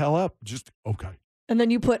shut the hell up. Just okay. And then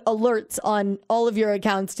you put alerts on all of your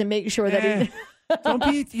accounts to make sure that don't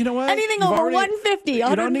be, you know what? Anything over $150, $150.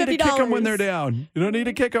 You don't need to kick them when they're down. You don't need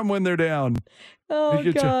to kick them when they're down. Oh,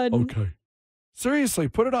 God. Okay. Seriously,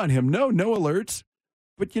 put it on him. No alerts.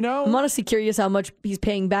 But, I'm honestly curious how much he's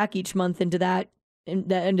paying back each month into that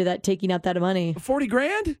into that taking out that money. 40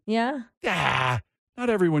 grand? Yeah. Yeah. Not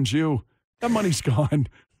everyone's you. That money's gone.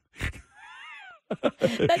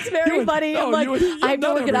 That's very funny. I'm like, I have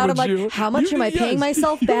to work it out. I'm like, how much am I paying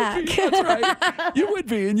myself back? That's right. You would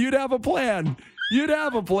be, and you'd have a plan. You'd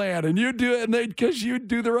have a plan, and you'd do it, and because you'd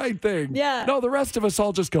do the right thing. Yeah. No, the rest of us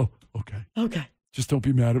all just go, okay. Just don't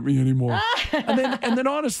be mad at me anymore. and then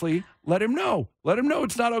honestly, let him know. Let him know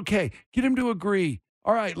it's not okay. Get him to agree.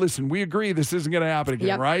 All right, listen, we agree this isn't going to happen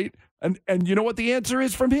again, right? And you know what the answer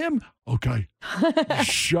is from him? Okay.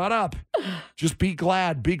 Shut up. Just be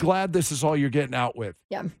glad. Be glad this is all you're getting out with.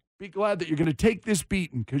 Yeah. Be glad that you're going to take this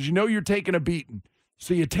beating because you know you're taking a beating.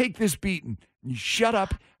 So you take this beating, you shut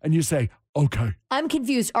up, and you say, okay. I'm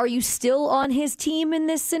confused. Are you still on his team in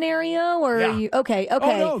this scenario? Or are you okay? Oh,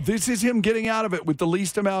 no. This is him getting out of it with the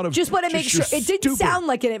least amount of. Just want to make sure. It didn't sound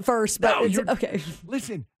like it at first, but it's okay.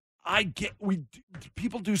 Listen,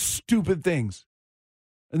 people do stupid things.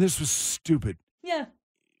 And this was stupid. Yeah.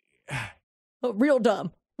 Real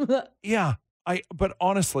dumb. Yeah. But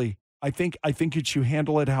honestly, I think you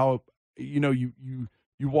handle it how you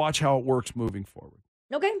watch how it works moving forward.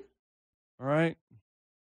 Okay. All right.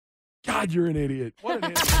 God, you're an idiot. What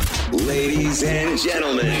an idiot. Ladies and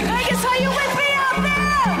gentlemen. Vegas, are you with me out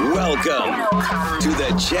there? Welcome to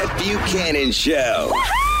the Chet Buchanan Show.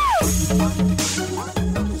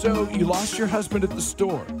 So you lost your husband at the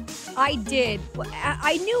store. I did.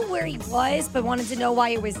 I knew where he was, but wanted to know why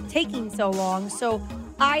it was taking so long. So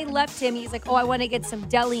I left him. He's like, I want to get some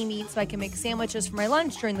deli meat so I can make sandwiches for my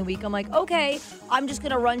lunch during the week. I'm like, okay, I'm just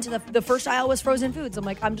going to run to the first aisle was frozen foods. I'm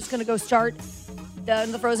like, I'm just going to go start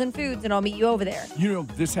the frozen foods and I'll meet you over there. You know,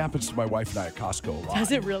 this happens to my wife and I at Costco a lot.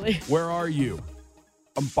 Does it really? Where are you?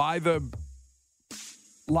 I'm by the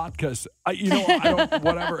latkes. I don't,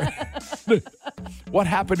 whatever. What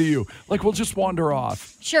happened to you? Like, we'll just wander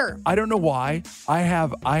off. Sure. I don't know why. I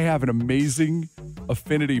have an amazing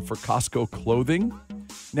affinity for Costco clothing.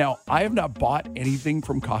 Now, I have not bought anything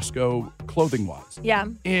from Costco clothing-wise. Yeah.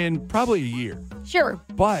 In probably a year. Sure.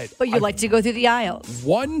 But you like to go through the aisles.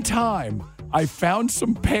 One time, I found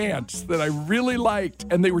some pants that I really liked,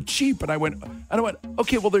 and they were cheap. And I went,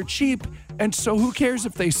 okay, well, they're cheap, and so who cares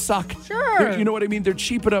if they suck? Sure. You know what I mean? They're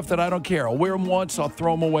cheap enough that I don't care. I'll wear them once, I'll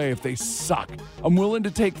throw them away if they suck. I'm willing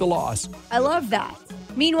to take the loss. I love that.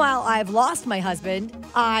 Meanwhile, I've lost my husband.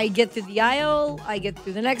 I get through the aisle. I get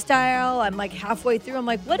through the next aisle. I'm like halfway through. I'm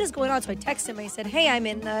like, what is going on? So I text him. I said, hey, I'm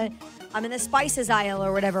in the spices aisle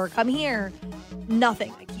or whatever. Come here.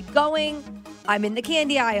 Nothing. I keep going. I'm in the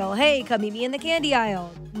candy aisle. Hey, come meet me in the candy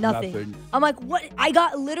aisle. Nothing. I'm like, what? I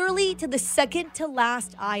got literally to the second to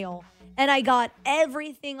last aisle. And I got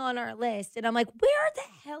everything on our list. And I'm like, where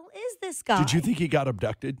the hell is this guy? Did you think he got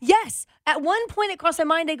abducted? Yes. At one point it crossed my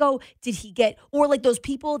mind. I go, did he get, or like those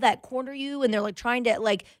people that corner you and they're like trying to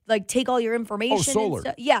like take all your information. Oh, solar. And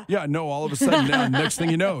stuff. Yeah. Yeah, no, all of a sudden now, next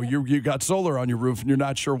thing you know, you got solar on your roof and you're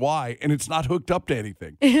not sure why. And it's not hooked up to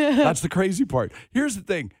anything. That's the crazy part. Here's the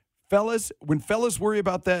thing. Fellas, when fellas worry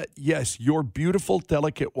about that, yes, your beautiful,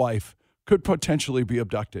 delicate wife could potentially be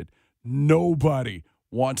abducted. Nobody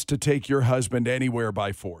wants to take your husband anywhere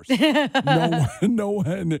by force. No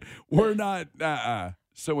one. We're not.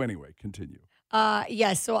 So anyway, continue.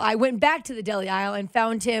 Yes. So I went back to the deli aisle and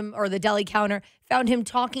found him, or the deli counter, found him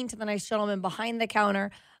talking to the nice gentleman behind the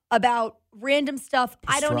counter about random stuff.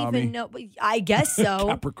 Pastrami. I don't even know. I guess so.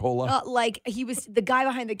 Capricola. The guy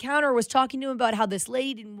behind the counter was talking to him about how this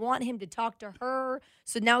lady didn't want him to talk to her.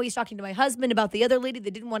 So now he's talking to my husband about the other lady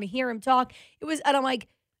that didn't want to hear him talk. And I'm like,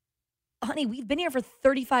 honey, we've been here for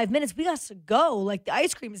 35 minutes. We got to go. Like, the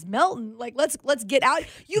ice cream is melting. Like, let's get out.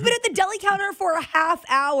 You've been at the deli counter for a half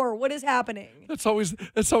hour. What is happening? That's always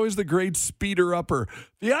the great speeder upper.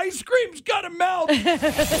 The ice cream's got to melt.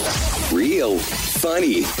 Real,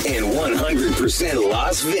 funny, and 100%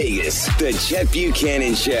 Las Vegas. The Chet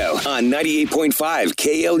Buchanan Show on 98.5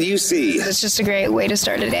 KLUC. It's just a great way to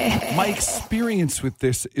start a day. My experience with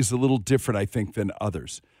this is a little different, I think, than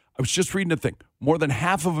others. I was just reading a thing. More than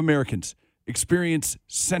half of Americans experience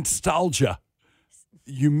senstalgia.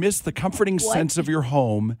 You miss the comforting sense of your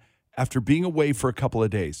home after being away for a couple of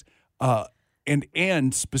days.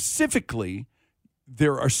 And specifically,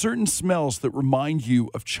 there are certain smells that remind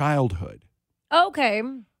you of childhood. Okay.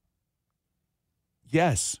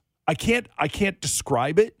 Yes. I can't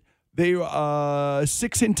describe it.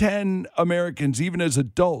 6 in 10 Americans, even as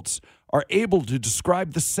adults, are able to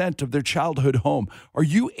describe the scent of their childhood home. Are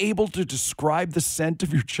you able to describe the scent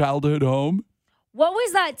of your childhood home? What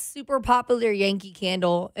was that super popular Yankee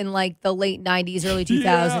candle in like the late 90s, early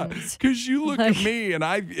 2000s? Because you look at me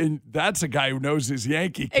and that's a guy who knows his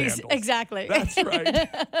Yankee candles. Exactly. That's right.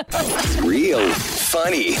 Real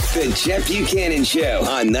funny. The Chet Buchanan Show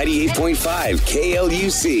on 98.5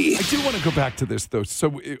 KLUC. I do want to go back to this, though. So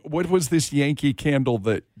what was this Yankee candle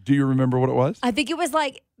do you remember what it was? I think it was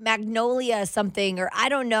like magnolia something, or I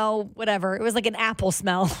don't know, whatever. It was like an apple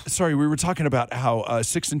smell. Sorry, we were talking about how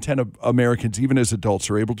 6 in 10 of Americans, even as adults,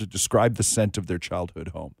 are able to describe the scent of their childhood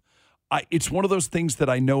home. It's one of those things that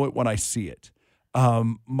I know it when I see it.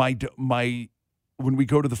 When we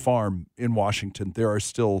go to the farm in Washington, there are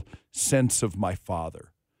still scents of my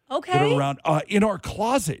father. Okay. That are around in our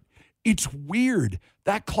closet. It's weird.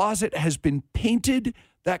 That closet has been painted.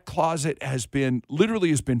 That closet has been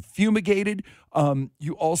fumigated.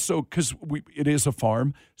 You also, because it is a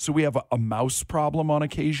farm, so we have a mouse problem on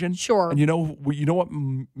occasion. Sure. And you know what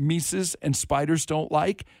mice and spiders don't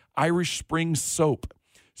like? Irish Spring soap.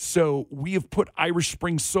 So we have put Irish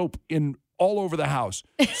Spring soap in all over the house.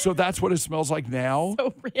 So that's what it smells like now.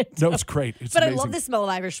 So random. No, it's great. It's but amazing. I love the smell of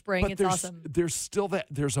Irish Spring. But it's awesome. There's still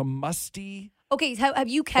there's a musty. Okay, have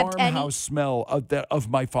you kept farmhouse smell of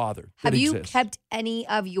my father? Have you kept any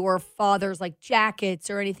of your father's like jackets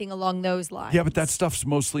or anything along those lines? Yeah, but that stuff's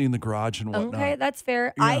mostly in the garage and whatnot. Okay, that's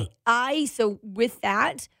fair. Yeah. So with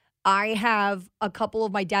that, I have a couple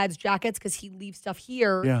of my dad's jackets because he leaves stuff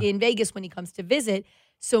here in Vegas when he comes to visit.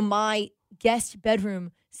 So my guest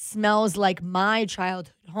bedroom smells like my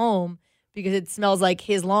childhood home because it smells like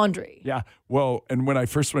his laundry. Yeah. Well, and when I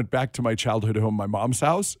first went back to my childhood home, my mom's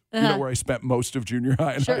house, you know, where I spent most of junior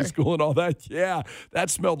high and high school and all that. Yeah. That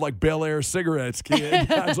smelled like Bel Air cigarettes, kid.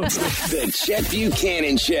 The Chet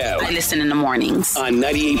Buchanan Show. I listen in the mornings. On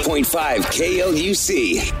 98.5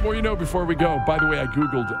 KLUC. Well, you know, before we go, by the way, I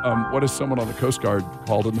Googled what is someone on the Coast Guard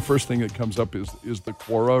called? And the first thing that comes up is the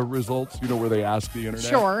Quora results, you know, where they ask the internet.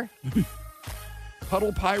 Sure.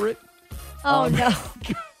 Puddle pirate. Oh, no.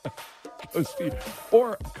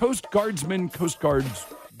 Or Coast Guardsman, Coast Guards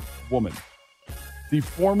woman. The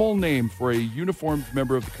formal name for a uniformed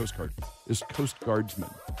member of the Coast Guard is Coast Guardsman.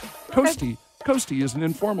 Coastie is an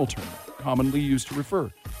informal term commonly used to refer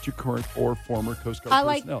to current or former Coast Guard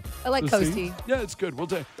personnel. I like Coastie. Yeah, it's good. We'll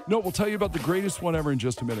tell you about the greatest one ever in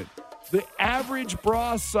just a minute. The average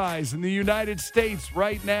bra size in the United States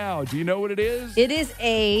right now. Do you know what it is? It is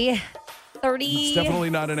a 30. It's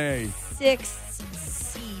definitely not an A. 6C.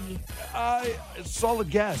 Solid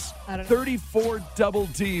guess. I don't know. 34 double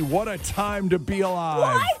D. What a time to be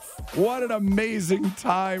alive. What an amazing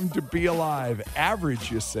time to be alive.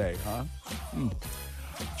 Average, you say, huh?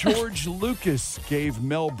 George Lucas gave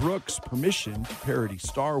Mel Brooks permission to parody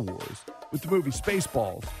Star Wars with the movie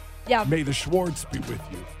Spaceballs. Yeah. May the Schwartz be with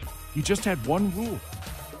you. He just had one rule.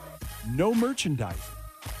 No merchandising.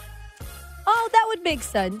 Oh, that would make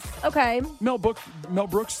sense. Okay. Mel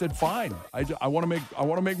Brooks said, "Fine. I want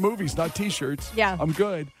to make movies, not T-shirts. Yeah, I'm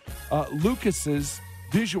good." Lucas's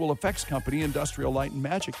visual effects company, Industrial Light and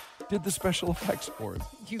Magic, did the special effects for him.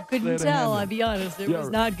 You couldn't tell. I'll be honest. It was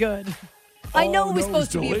not good. I know it was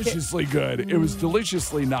supposed to be deliciously good. It was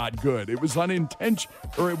deliciously not good. It was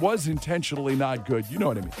it was intentionally not good. You know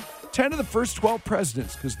what I mean? 10 of the first 12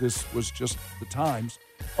 presidents, because this was just the times,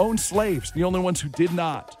 owned slaves. The only ones who did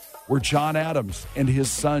not were John Adams and his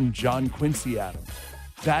son, John Quincy Adams.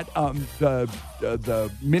 That the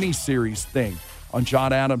miniseries thing on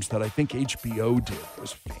John Adams that I think HBO did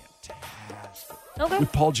was fantastic. Okay.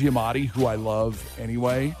 With Paul Giamatti, who I love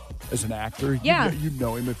anyway as an actor. Yeah. You'd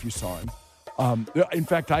know him if you saw him. In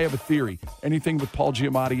fact, I have a theory. Anything with Paul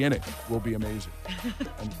Giamatti in it will be amazing.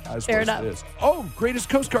 And as Fair was enough. this. Oh, greatest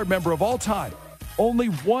Coast Guard member of all time. Only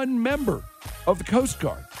one member of the Coast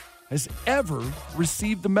Guard has ever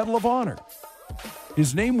received the Medal of Honor.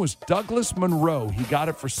 His name was Douglas Monroe. He got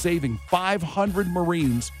it for saving 500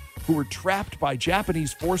 Marines who were trapped by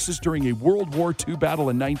Japanese forces during a World War II battle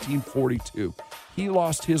in 1942. He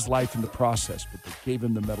lost his life in the process, but they gave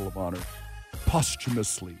him the Medal of Honor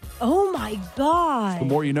posthumously. Oh, my God. The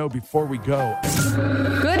more you know before we go.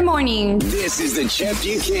 Good morning. This is the Chet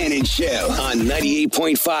Buchanan Show on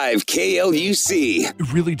 98.5 KLUC.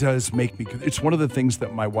 It really does make me... It's one of the things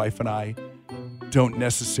that my wife and I don't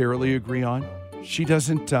necessarily agree on. She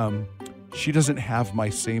doesn't have my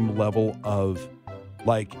same level of,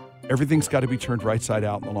 like, everything's got to be turned right side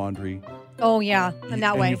out in the laundry. Oh, yeah. And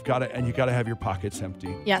that way. You got to have your pockets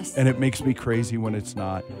empty. Yes. And it makes me crazy when it's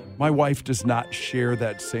not. My wife does not share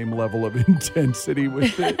that same level of intensity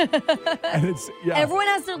with it. And it's, yeah. Everyone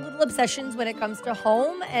has their little obsessions when it comes to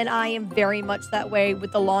home, and I am very much that way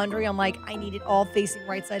with the laundry. I'm like, I need it all facing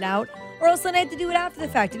right side out, or else then I have to do it after the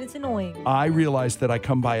fact, and it's annoying. I realize that I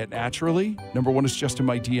come by it naturally. Number one, it's just in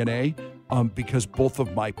my DNA, because both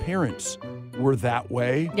of my parents were that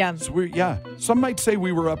way. Yeah. So some might say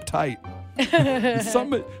we were uptight.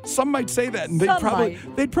 some might say that, and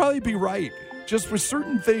they'd probably be right. Just with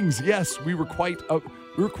certain things, yes, we were quite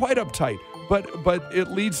uptight. But it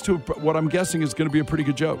leads to what I'm guessing is going to be a pretty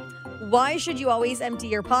good joke. Why should you always empty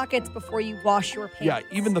your pockets before you wash your pants? Yeah,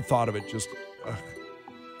 even the thought of it just.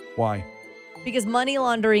 Why? Because money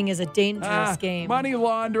laundering is a dangerous game. Money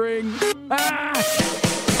laundering.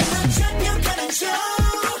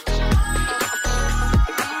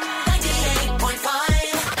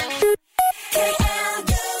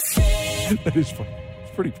 That is funny.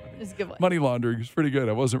 It's pretty funny. It's a good one. Money laundering is pretty good.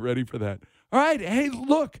 I wasn't ready for that. All right. Hey,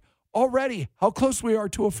 look, already how close we are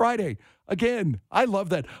to a Friday. Again, I love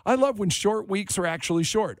that. I love when short weeks are actually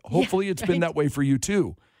short. Hopefully it's been that way for you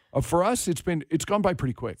too. For us, it's gone by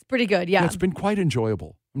pretty quick. It's pretty good, yeah. It's been quite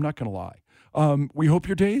enjoyable. I'm not going to lie. We hope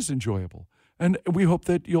your day is enjoyable. And we hope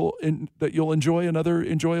that you'll enjoy another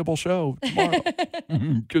enjoyable show tomorrow.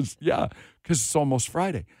 Because it's almost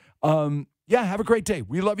Friday. Have a great day.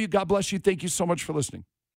 We love you. God bless you. Thank you so much for listening.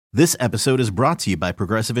 This episode is brought to you by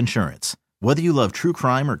Progressive Insurance. Whether you love true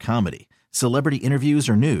crime or comedy, celebrity interviews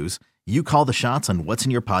or news, you call the shots on what's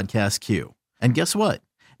in your podcast queue. And guess what?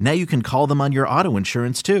 Now you can call them on your auto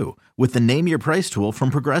insurance too with the Name Your Price tool from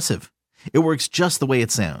Progressive. It works just the way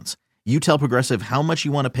it sounds. You tell Progressive how much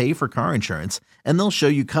you want to pay for car insurance, and they'll show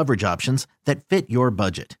you coverage options that fit your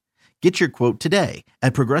budget. Get your quote today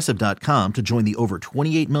at Progressive.com to join the over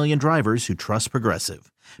 28 million drivers who trust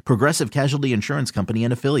Progressive. Progressive Casualty Insurance Company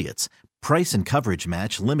and Affiliates. Price and coverage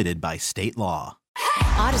match limited by state law.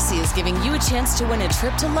 Odyssey is giving you a chance to win a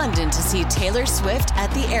trip to London to see Taylor Swift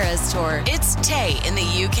at the Eras Tour. It's Tay in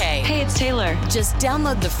the UK. Hey, it's Taylor. Just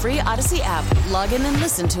download the free Odyssey app, log in and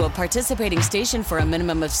listen to a participating station for a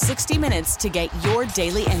minimum of 60 minutes to get your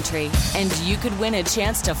daily entry. And you could win a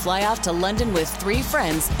chance to fly off to London with 3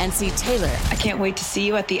 friends and see Taylor. I can't wait to see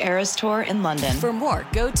you at the Eras Tour in London. For more,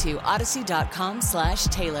 go to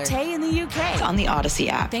odyssey.com/Taylor. Tay in the UK. It's on the Odyssey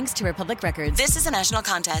app. Thanks to Republic Records. This is a national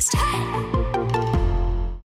contest.